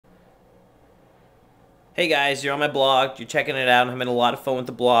Hey guys, you're on my blog, you're checking it out, I'm having a lot of fun with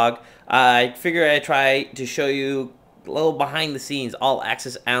the blog. I figure I'd try to show you a little behind the scenes, all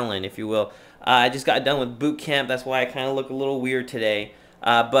access Allen, if you will. I just got done with boot camp, that's why I kind of look a little weird today.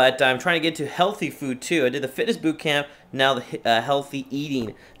 But I'm trying to get to healthy food too. I did the fitness boot camp, now the healthy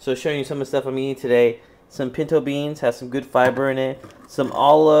eating. So showing you some of the stuff I'm eating today. Some pinto beans, has some good fiber in it. Some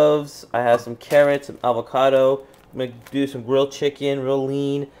olives, I have some carrots, some avocado. I'm going to do some grilled chicken, real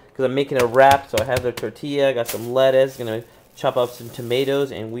lean, because I'm making a wrap. So I have the tortilla, I got some lettuce, going to chop up some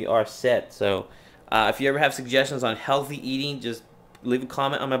tomatoes, and we are set. So if you ever have suggestions on healthy eating, just leave a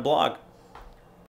comment on my blog.